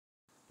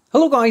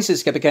Hello guys,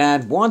 it's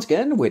Copycat once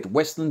again with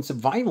Westland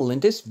Survival.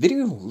 In this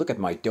video, look at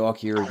my dog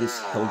here,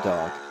 this hill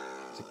dog.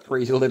 It's a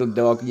crazy little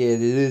dog, yeah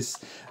it is.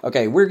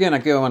 Okay, we're gonna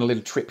go on a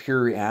little trip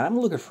here, and I'm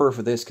looking for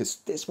this, because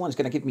this one's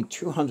gonna give me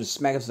 200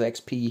 smackers of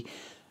XP,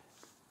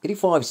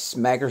 85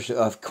 smackers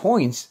of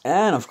coins,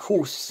 and of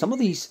course, some of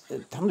these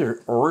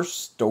thunder ore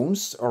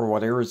stones, or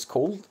whatever it's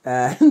called,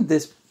 and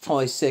this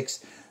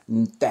 5-6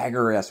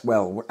 dagger as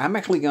well. I'm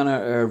actually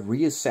gonna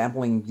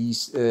reassembling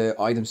these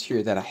items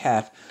here that I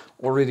have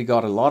already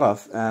got a lot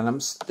of, and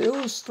I'm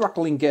still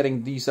struggling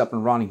getting these up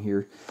and running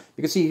here.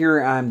 You can see here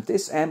I'm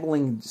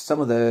disassembling some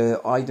of the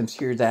items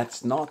here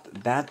that's not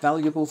that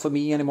valuable for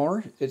me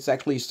anymore. It's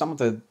actually some of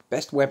the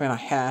best weapon I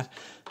had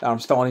that I'm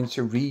starting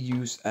to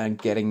reuse and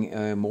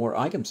getting more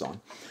items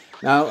on.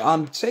 Now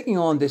I'm taking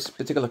on this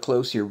particular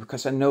clothes here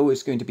because I know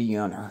it's going to be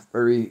on a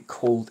very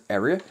cold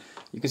area.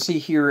 You can see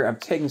here I'm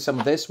taking some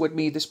of this with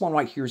me. This one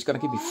right here is going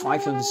to give me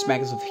 500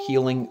 smackers of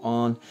healing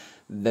on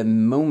the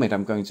moment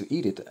I'm going to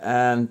eat it.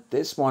 And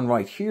this one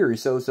right here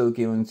is also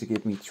going to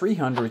give me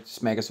 300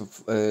 smackers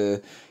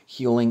of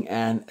healing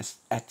and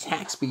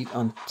attack speed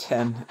on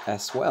 10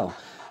 as well.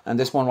 And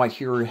this one right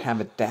here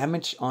have a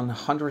damage on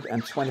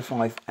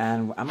 125,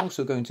 and I'm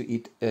also going to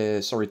eat,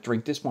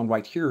 drink this one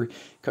right here,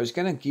 because it's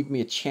going to give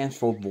me a chance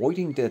for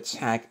avoiding the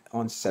attack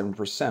on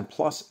 7%,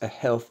 plus a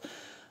health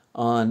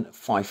on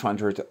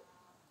 500.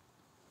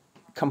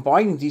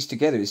 Combining these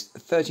together is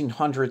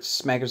 1300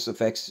 smackers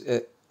of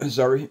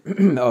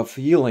of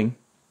healing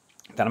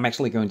that I'm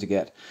actually going to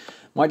get.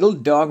 My little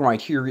dog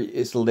right here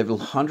is level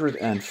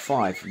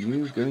 105.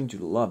 You're going to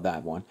love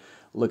that one.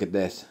 Look at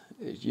this.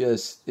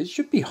 It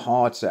should be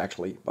hard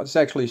actually, but it's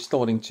actually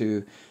starting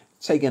to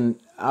take an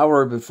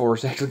hour before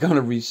it's actually going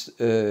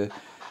to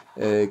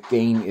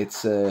gain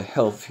its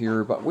health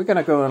here. But we're going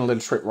to go on a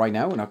little trip right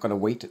now. We're not going to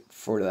wait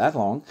for that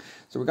long.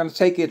 So we're going to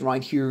take it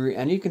right here,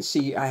 and you can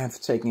see I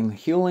have taken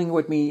healing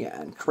with me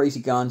and crazy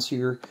guns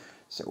here.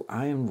 So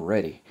I am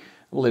ready.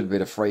 I'm a little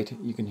bit afraid,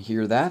 you can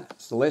hear that.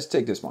 So let's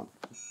take this one.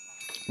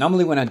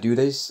 Normally when I do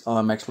this,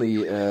 I'm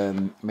actually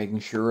making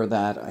sure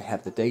that I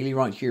have the daily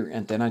right here,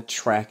 and then I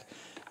track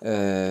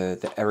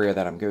the area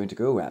that I'm going to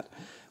go at.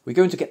 We're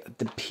going to get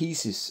the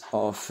pieces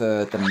of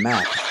the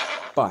map,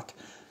 but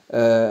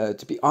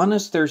to be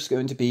honest, there's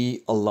going to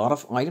be a lot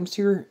of items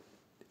here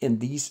in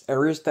these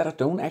areas that I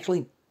don't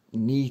actually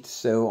need,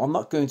 so I'm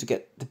not going to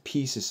get the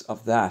pieces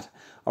of that.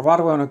 I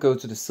rather want to go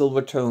to the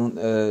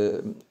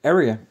Silvertone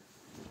area,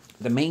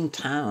 the main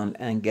town,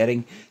 and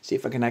see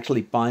if I can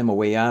actually buy my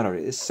way out of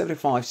it. It's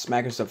 75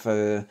 smackers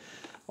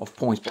of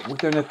points, but we're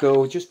going to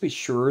go just be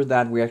sure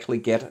that we actually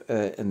get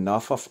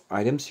enough of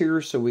items here.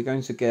 So we're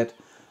going to get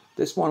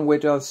this one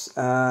with us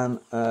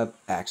and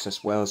axe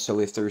as well. So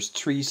if there's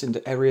trees in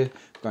the area,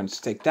 we're going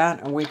to take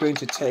that, and we're going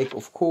to take,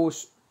 of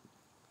course,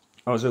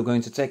 also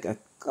going to take a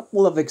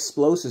couple of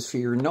explosives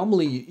here.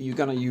 Normally you're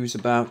going to use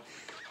about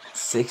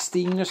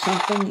 16 or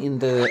something in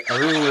the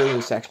area where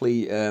there's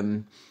actually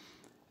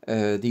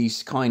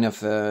these kind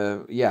of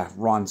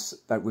runs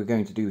that we're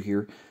going to do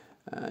here.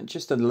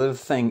 Just a little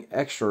thing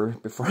extra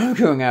before I'm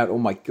going out. Oh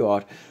my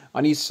god,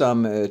 I need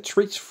some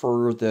treats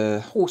for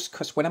the horse,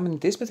 because when I'm in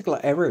this particular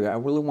area I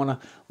really want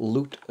to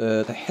loot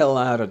the hell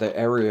out of the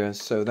area,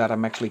 so that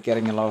I'm actually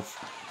getting a lot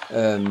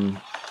of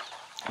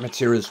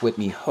materials with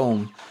me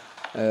home.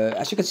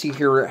 As you can see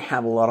here, I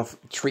have a lot of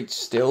treats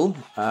still.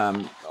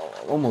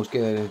 Almost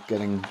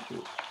getting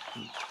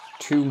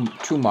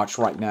too much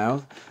right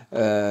now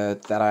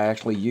that I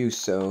actually use,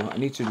 so I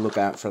need to look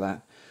out for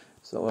that.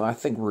 So I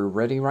think we're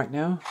ready right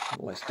now.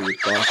 Let's do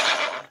it,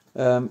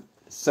 guys.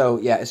 So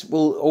yeah, it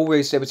will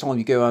always, every time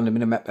you go on the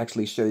minimap,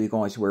 actually show you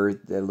guys where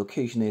the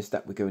location is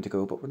that we're going to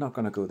go, but we're not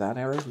going to go that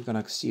area. We're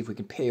going to see if we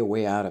can pay a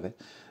way out of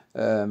it.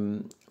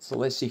 So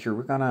let's see here.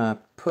 We're going to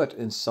put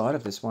inside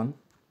of this one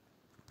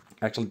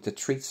actually the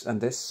treats and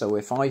this, so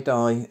if I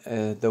die,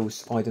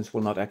 those items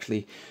will not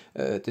actually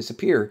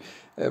disappear.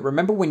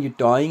 Remember, when you're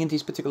dying in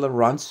these particular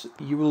runs,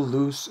 you will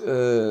lose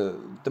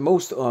the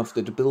most of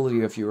the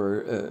durability of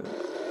your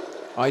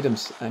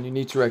items, and you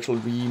need to actually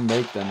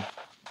remake them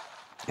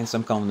in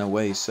some kind of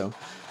way. So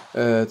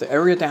the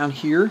area down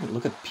here,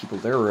 look at people,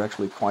 they're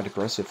actually quite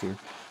aggressive here.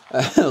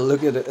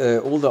 Look at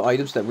all the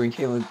items that we're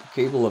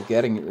capable of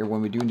getting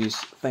when we're doing these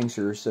things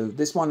here. So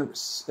this one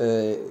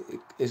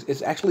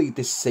is actually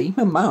the same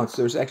amount.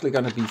 So it's actually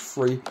going to be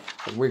free,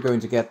 but we're going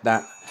to get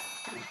that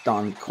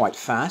done quite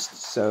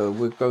fast. So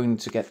we're going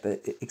to get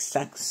the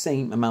exact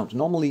same amount.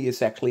 Normally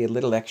it's actually a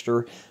little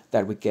extra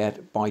that we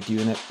get by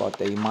doing it, but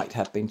they might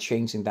have been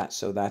changing that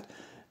so that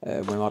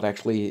we're not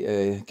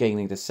actually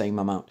gaining the same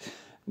amount.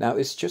 Now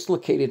it's just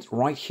located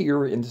right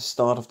here in the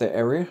start of the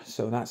area,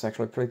 so that's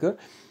actually pretty good.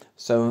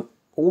 So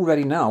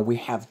already now we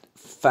have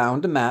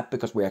found the map,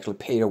 because we actually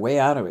paid our way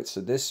out of it. So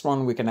this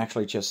one we can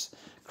actually just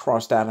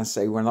cross that and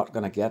say we're not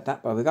going to get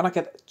that, but we're going to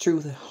get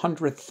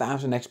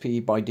 200,000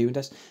 XP by doing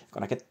this. We're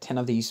going to get 10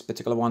 of these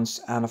particular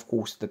ones, and of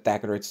course the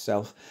dagger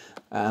itself.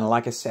 And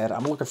like I said,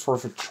 I'm looking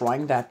forward for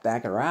trying that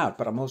dagger out,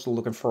 but I'm also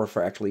looking forward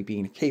for actually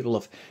being capable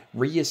of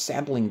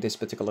reassembling this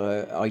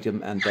particular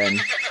item and then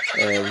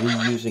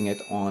reusing it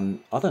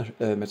on other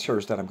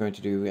materials that I'm going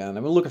to do. And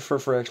I'm looking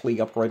for actually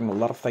upgrading a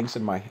lot of things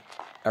in my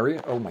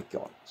area. Oh my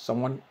god,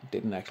 someone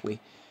didn't actually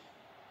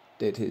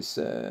did his,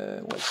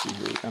 let's see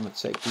here, we're going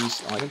to take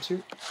these items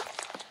here.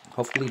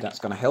 Hopefully that's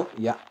going to help.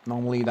 Yeah,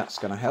 normally that's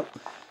going to help.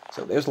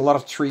 So there's a lot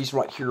of trees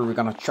right here. We're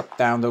going to chop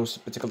down those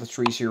particular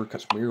trees here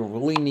because we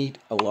really need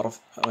a lot of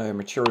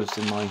materials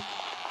in my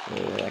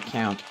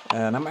account.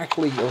 And I'm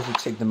actually also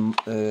take the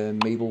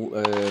maple,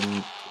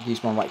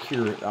 these one right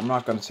here. I'm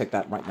not going to take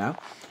that right now,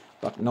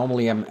 but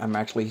normally I'm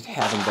actually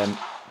having them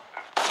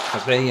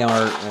because they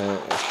are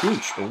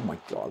huge. Oh my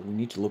god, we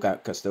need to look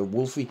out because the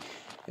wolfie,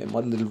 my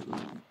little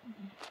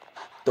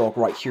dog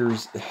right here,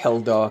 is the hell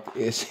dog,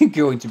 is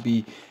going to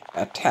be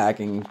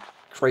attacking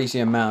crazy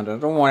amount. I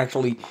don't want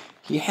actually.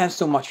 He has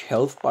so much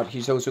health, but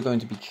he's also going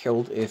to be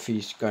killed if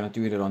he's going to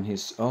do it on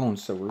his own.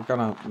 So we're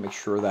going to make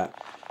sure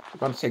that we're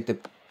going to take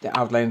the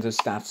Outlander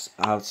stats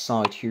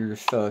outside here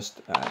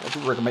first. I do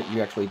recommend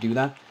you actually do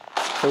that.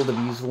 Kill the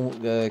weasel,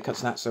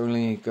 because that's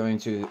only going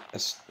to,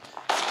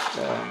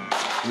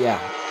 yeah,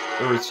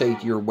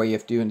 irritate your way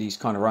of doing these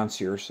kind of runs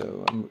here.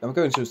 So I'm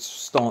going to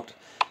start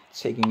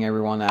taking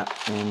everyone out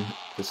in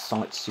the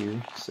sights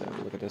here. So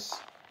look at this.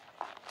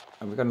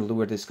 And we're going to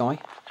lure this guy.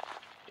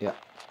 Yeah.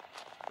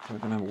 We're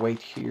going to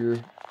wait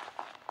here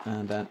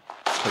and then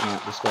taking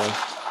out this guy.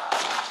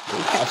 We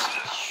have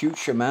a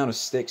huge amount of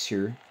sticks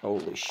here.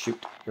 Holy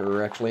shoot.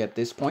 We're actually at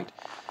this point.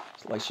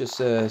 So let's just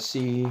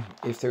see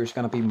if there's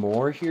going to be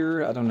more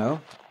here. I don't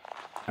know.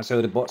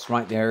 So the bot's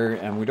right there,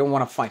 and we don't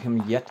want to fight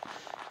him yet.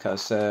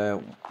 Because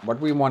what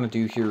we want to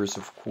do here is,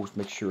 of course,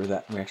 make sure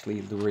that we're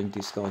actually luring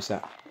these guys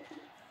out.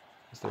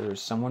 Is there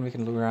someone we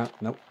can lure out?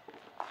 Nope.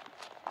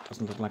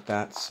 Doesn't look like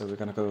that. So we're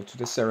going to go to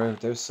this area.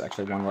 There's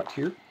actually one right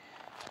here.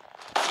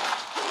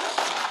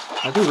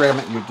 I do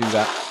recommend you do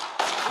that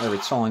every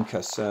time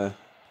because it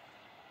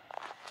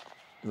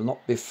will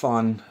not be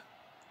fun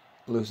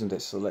losing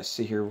this. So let's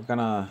see here. We're going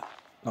to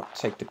not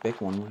take the big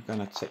one. We're going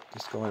to take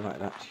this guy right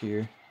out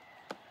here.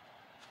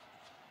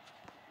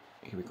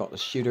 Here we got the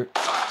shooter.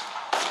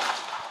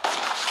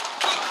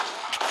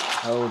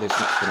 Oh, this is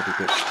not going to be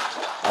good.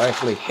 I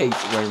actually hate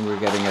when we're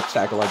getting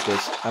attacked like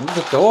this. And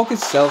the dog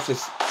itself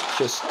is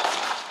just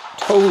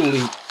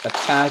totally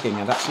attacking,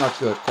 and that's not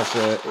good because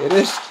it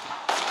is.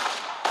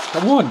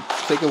 Come on,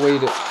 take away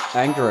the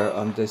anger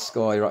on this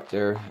guy right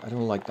there. I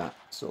don't like that.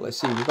 So let's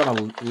see, we're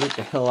gonna loot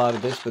the hell out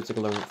of this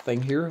particular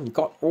thing here. We've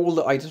got all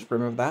the items,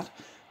 remember that.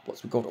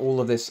 Plus we've got all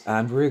of this,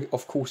 and we're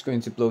of course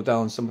going to blow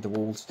down some of the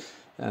walls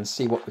and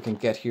see what we can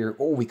get here.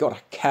 Oh, we got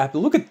a cap.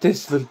 Look at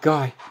this little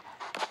guy.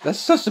 That's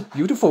such a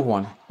beautiful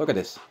one. Look at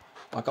this.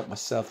 I got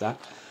myself that.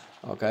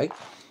 Okay.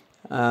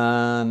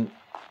 And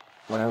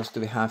what else do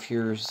we have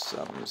here?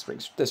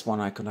 This one,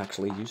 I could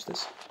actually use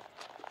this.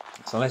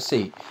 So let's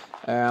see.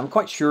 I'm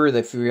quite sure that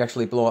if we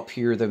actually blow up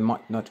here, there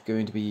might not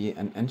going to be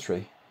an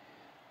entry.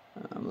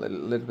 I'm a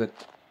little bit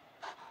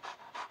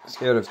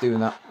scared of doing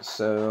that,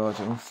 so I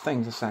don't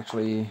think this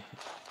actually.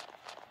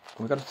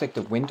 We've got to take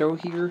the window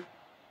here,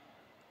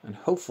 and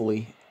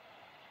hopefully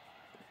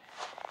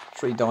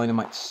 3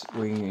 dynamites.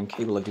 We're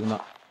capable of doing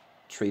that.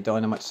 3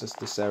 dynamites is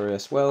this area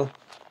as well.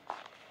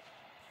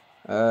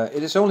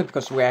 It is only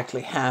because we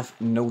actually have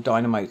no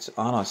dynamite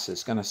on us.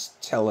 It's going to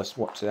tell us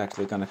what's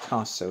actually going to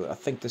cost. So I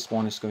think this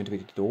one is going to be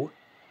the door.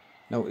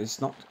 No,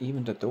 it's not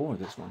even the door,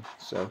 this one.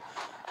 So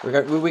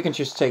we can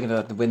just take it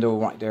at the window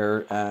right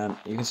there. And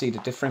you can see the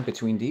difference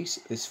between these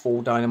is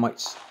 4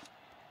 dynamites,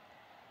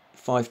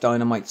 5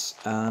 dynamites.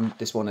 And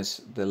this one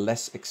is the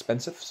less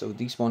expensive. So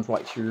these ones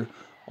right here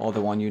are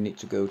the one you need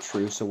to go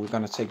through. So we're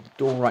going to take the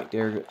door right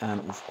there.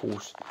 And of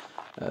course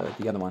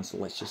the other one. So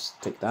let's just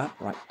take that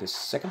right this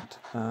second.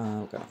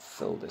 We're gonna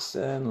fill this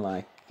in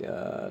like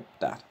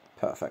that.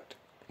 Perfect.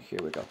 Here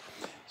we go.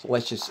 So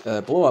let's just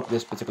blow up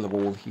this particular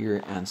wall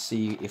here and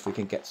see if we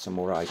can get some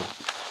more items.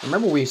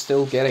 Remember, we're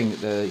still getting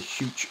the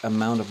huge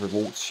amount of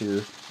rewards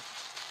here.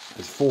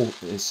 It's 4,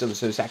 so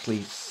it's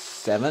actually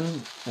 7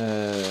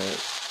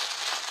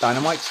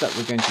 dynamites that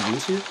we're going to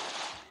use here.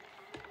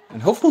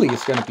 And hopefully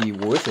it's going to be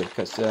worth it,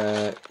 because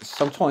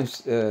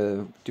sometimes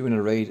doing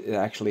a raid, it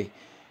actually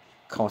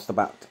cost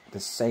about the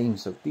same.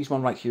 So these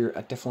one right here,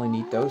 I definitely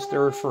need those.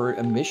 They're for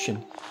a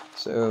mission,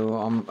 so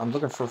I'm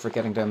looking for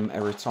getting them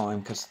every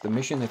time, because the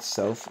mission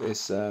itself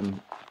is I'm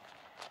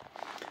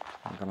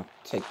gonna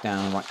take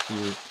down right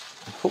here.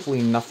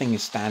 Hopefully nothing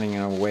is standing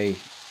in our way.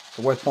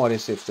 The worst part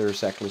is if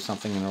there's actually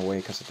something in our way,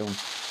 because I don't.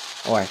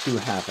 Oh, I do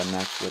have an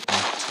axe with me,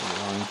 so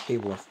I'm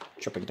capable of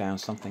chopping down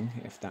something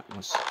if that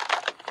was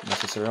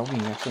necessary. Are we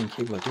actually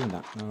capable of doing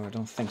that? No, I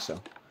don't think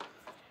so.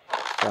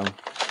 So.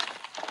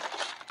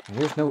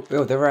 There's no.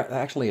 Oh, there are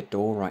actually a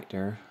door right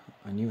there.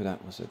 I knew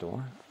that was a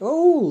door.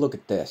 Oh, look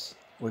at this.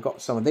 We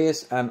got some of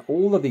this, and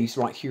all of these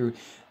right here.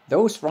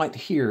 those right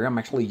here I'm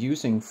actually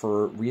using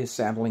for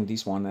reassembling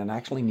this one, and I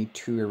actually need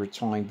 2 every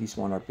time these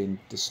one are being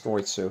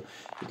destroyed. So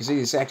you can see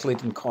this actually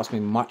didn't cost me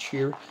much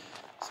here.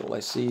 So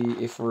let's see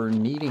if we're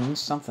needing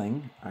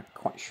something. I'm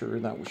quite sure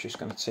that we're just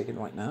going to take it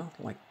right now,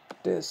 like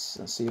this,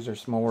 and see if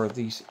there's more of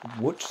these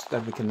woods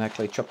that we can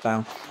actually chop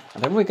down.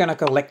 And then we're going to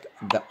collect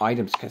the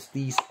items, because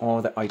these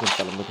are the items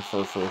that I'm looking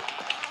for.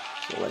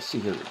 So let's see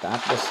here.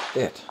 That was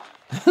it.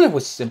 That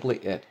was simply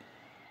it.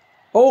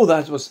 Oh,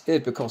 that was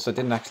it, because I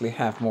didn't actually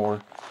have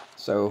more.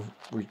 So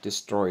we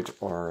destroyed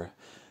our...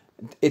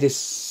 It is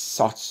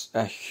such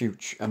a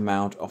huge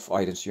amount of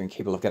items you're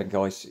capable of getting,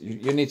 guys.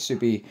 You need to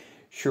be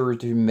sure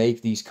to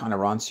make these kind of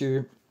runs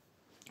here.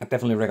 I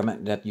definitely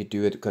recommend that you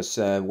do it, because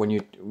when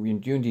you're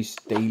doing these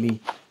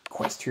daily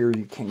quests here,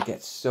 you can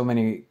get so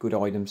many good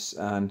items,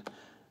 and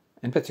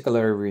in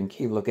particular we're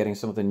capable of getting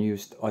some of the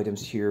newest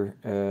items here.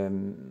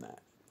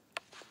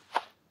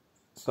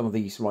 Some of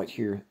these right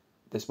here,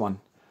 this one,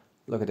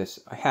 look at this.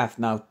 I have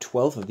now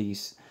 12 of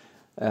these,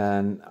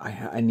 and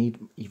I need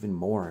even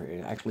more. I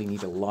actually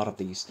need a lot of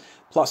these.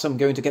 Plus I'm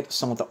going to get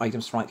some of the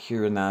items right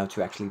here now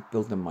to actually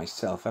build them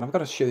myself, and I'm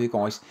going to show you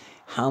guys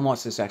how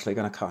much it's actually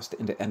going to cost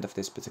in the end of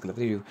this particular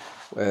video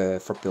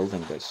for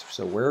building this.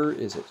 So where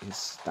is it?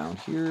 It's down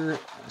here.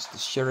 It's the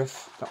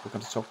sheriff that we're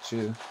going to talk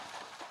to,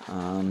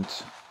 and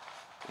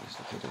it's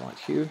located right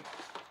here.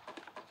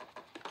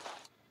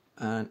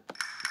 And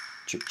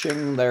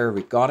cha-ching, there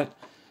we got it.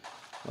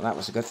 Well, that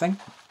was a good thing.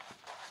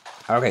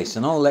 Okay, so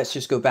now let's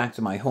just go back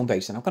to my home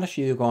base, and I'm going to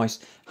show you guys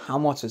how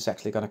much it's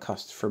actually going to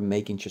cost for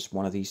making just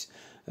one of these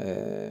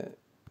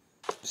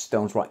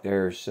stones right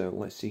there. So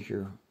let's see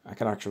here. I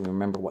can actually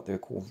remember what they're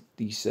called.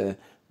 These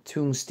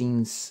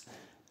tungsten's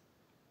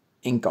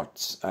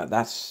ingots.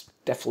 That's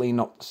definitely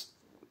not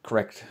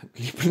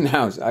correctly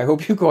pronounced. I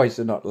hope you guys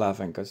are not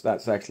laughing, because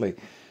that's actually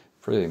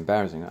pretty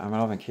embarrassing. I'm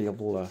not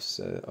incapable of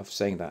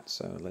saying that.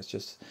 So let's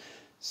just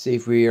see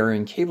if we are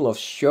incapable of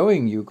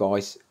showing you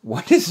guys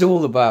what it's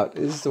all about.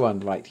 This is the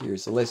one right here.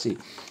 So let's see.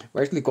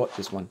 We actually got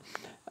this one.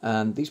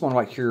 And these one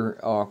right here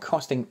are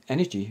costing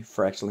energy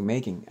for actually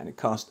making. And it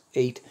costs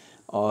 8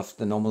 of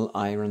the normal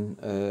iron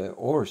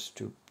ores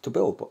to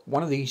build. But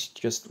one of these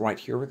just right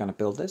here, we're going to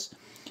build this.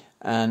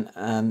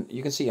 And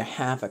you can see I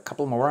have a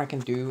couple more I can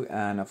do.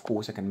 And of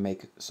course I can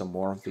make some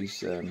more of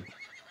these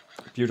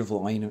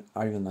beautiful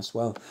iron as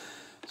well.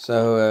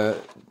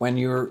 So when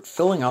you're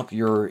filling up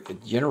your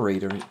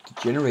generator,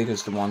 the generator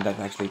is the one that's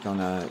actually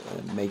gonna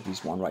make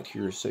this one right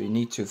here. So you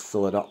need to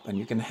fill it up, and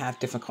you can have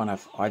different kind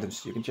of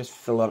items. You can just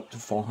fill it up to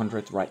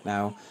 400 right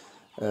now.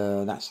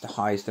 That's the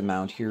highest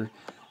amount here,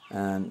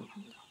 and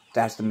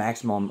that's the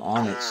maximum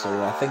on it. So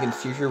I think in the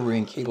future we're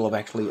incapable of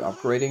actually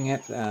upgrading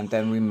it, and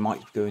then we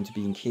might going to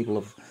be incapable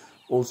of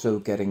also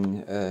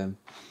getting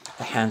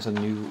the hands on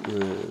new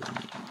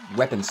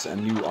weapons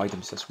and new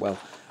items as well.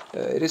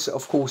 It is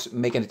of course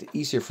making it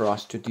easier for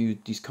us to do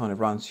these kind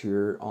of runs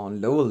here on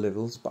lower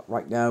levels, but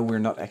right now we're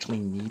not actually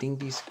needing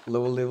these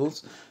lower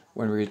levels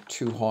when we're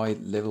too high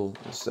level.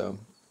 So,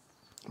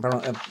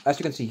 but as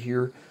you can see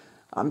here,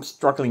 I'm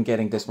struggling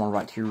getting this one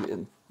right here,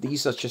 and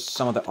these are just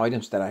some of the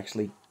items that I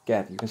actually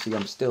get. You can see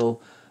I'm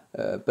still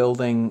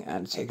building,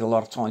 and it takes a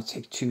lot of time. It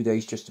takes 2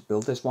 days just to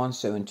build this one,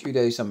 so in 2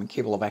 days I'm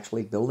incapable of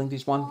actually building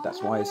this one.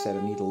 That's why I said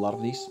I need a lot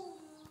of these.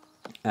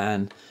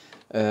 And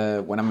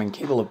when I'm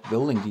incapable of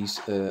building these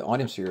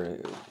items here,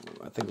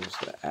 I think it was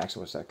the axe I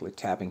was actually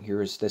tapping.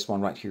 Here is this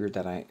one right here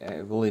that I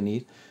really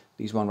need.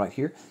 These one right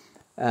here.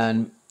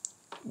 And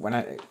when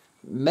I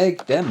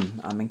make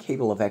them, I'm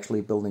incapable of actually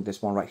building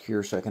this one right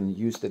here, so I can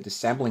use the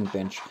disassembling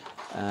bench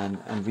and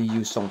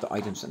reuse some of the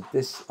items. And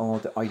this are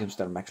the items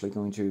that I'm actually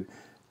going to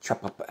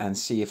chop up and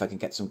see if I can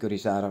get some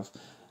goodies out of,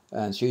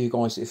 and show you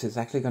guys if it's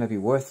actually going to be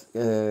worth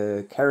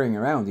carrying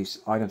around these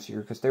items here,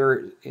 because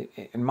they're,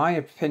 in my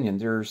opinion,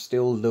 they're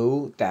still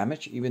low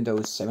damage, even though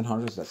it's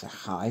 700, that's a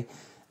high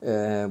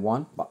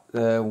one. But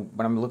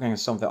when I'm looking at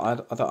some of the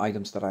other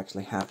items that I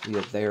actually have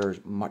here, they're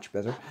much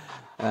better.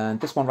 And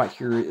this one right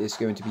here is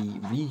going to be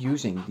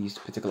reusing these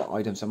particular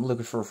items. I'm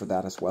looking for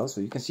that as well.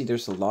 So you can see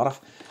there's a lot of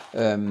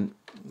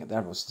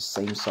that was the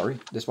same, sorry,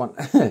 this one.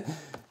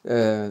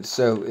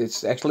 So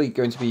it's actually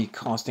going to be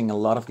costing a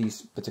lot of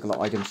these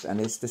particular items, and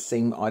it's the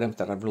same items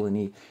that I really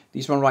need.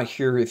 These one right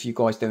here, if you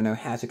guys don't know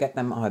how to get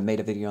them, I have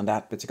made a video on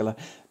that particular,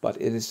 but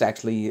it is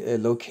actually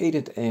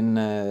located in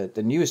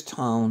the newest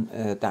town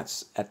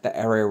that's at the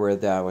area where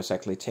I was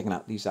actually taking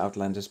out these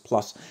outlanders,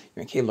 plus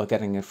you're capable of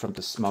getting it from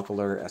the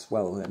smuggler as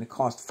well, and it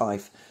costs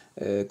 5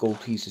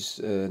 gold pieces,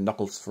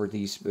 knuckles for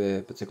these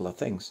particular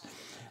things.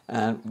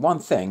 And one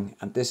thing,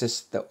 and this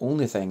is the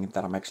only thing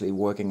that I'm actually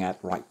working at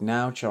right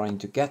now, trying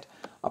to get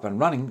up and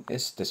running,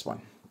 is this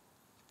one.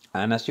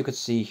 And as you can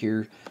see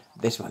here,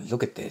 this one,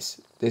 look at this.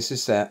 This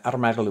is an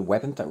automatically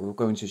weapon that we're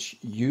going to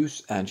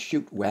use and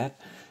shoot with.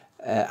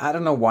 I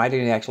don't know why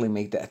they actually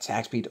make the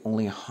attack speed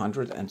only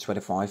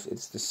 125.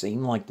 It's the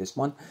same like this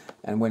one.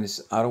 And when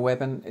it's auto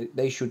weapon,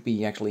 they should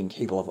be actually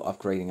capable of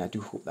upgrading. I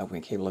do hope that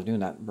we're capable of doing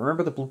that.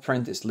 Remember, the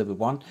blueprint is level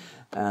 1,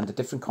 and the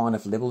different kind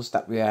of levels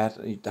that we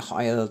add, the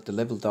higher the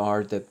levels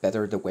are, the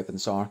better the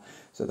weapons are.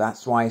 So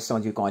that's why some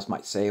of you guys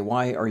might say,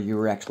 why are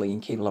you actually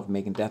incapable of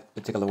making that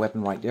particular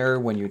weapon right there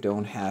when you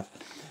don't have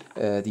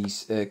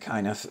these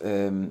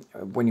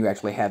when you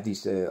actually have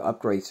these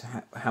upgrades,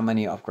 how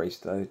many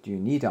upgrades do you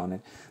need on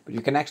it? But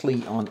you can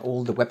actually, on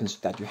all the weapons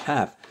that you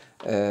have,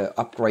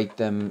 upgrade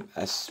them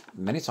as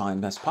many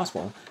times as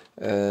possible.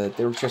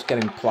 They're just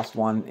getting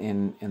 +1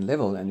 in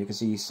level, and you can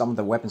see some of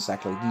the weapons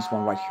actually, this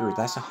one right here,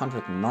 that's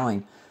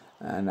 109.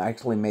 And I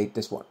actually made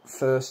this one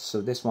first,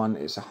 so this one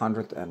is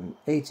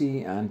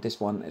 180 and this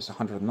one is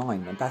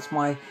 109, and that's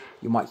why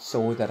you might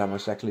saw that I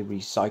was actually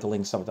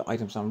recycling some of the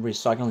items. I'm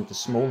recycling the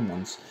small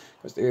ones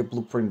because they're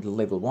blueprint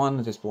level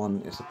 1, this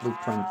one is a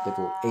blueprint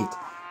level 8,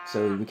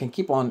 so you can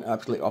keep on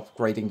actually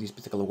upgrading these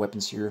particular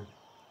weapons here,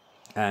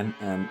 and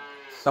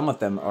some of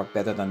them are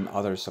better than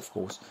others, of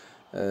course.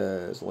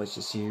 So let's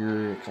just see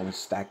here, kind of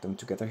stack them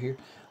together here.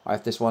 I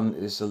have this one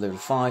is a level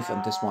 5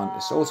 and this one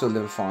is also a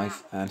level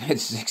 5, and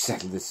it's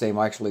exactly the same.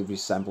 I'm actually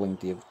resembling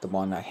the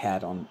one I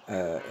had on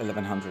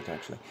 1100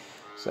 actually.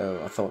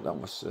 So I thought that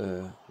was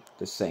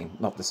the same,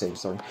 not the same,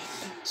 sorry.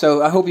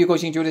 So I hope you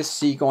guys enjoyed this.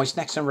 See you guys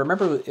next time.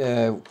 Remember,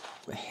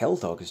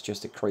 Helldog is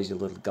just a crazy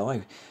little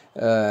guy.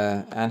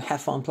 And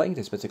have fun playing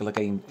this particular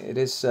game. It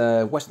is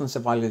Westland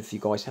Survival. If you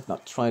guys have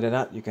not tried it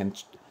out, you can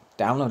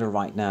download it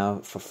right now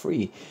for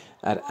free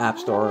at App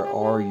Store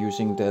or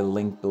using the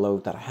link below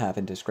that I have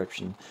in the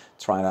description.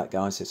 Try it out,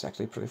 guys. It's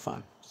actually pretty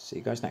fun. See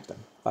you guys next time.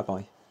 Bye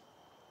bye.